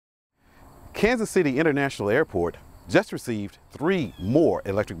Kansas City International Airport just received 3 more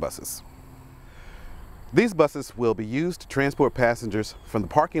electric buses. These buses will be used to transport passengers from the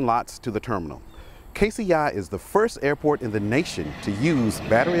parking lots to the terminal. KCI is the first airport in the nation to use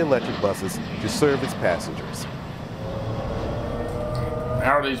battery electric buses to serve its passengers.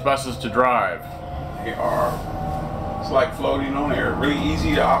 How are these buses to drive? They are, it's like floating on air, really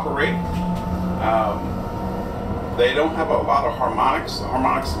easy to operate. They don't have a lot of harmonics.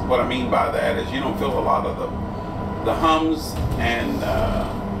 Harmonics, what I mean by that is you don't feel a lot of the hums and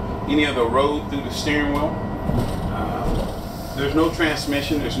any of the road through the steering wheel. There's no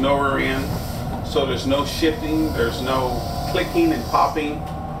transmission, there's no rear end, so there's no shifting, there's no clicking and popping.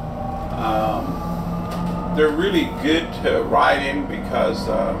 They're really good to ride in because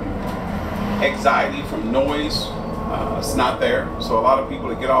anxiety from noise, it's not there. So a lot of people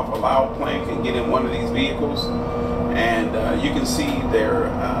that get off a loud plane can get in one of these vehicles, and you can see their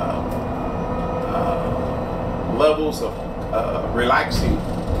levels of relaxing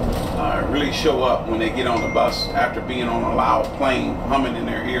really show up when they get on the bus after being on a loud plane, humming in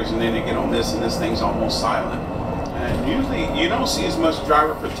their ears, and then they get on this, and this thing's almost silent. And usually you don't see as much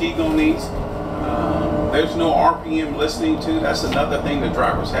driver fatigue on these. There's no RPM listening to. That's another thing that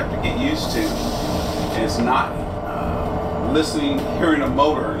drivers have to get used to, is not listening, hearing a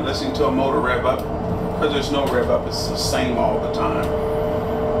motor and listening to a motor rev up, because there's no rev up. It's the same all the time.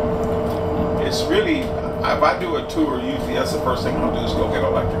 It's really, if I do a tour, usually that's the first thing I'll do is go get an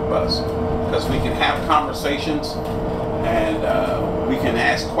electric bus, because we can have conversations and we can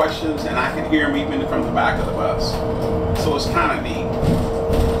ask questions, and I can hear them even from the back of the bus. So it's kind of neat.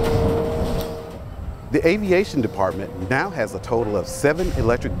 The aviation department now has a total of 7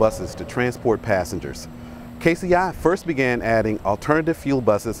 electric buses to transport passengers. KCI first began adding alternative fuel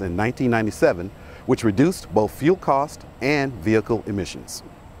buses in 1997, which reduced both fuel cost and vehicle emissions.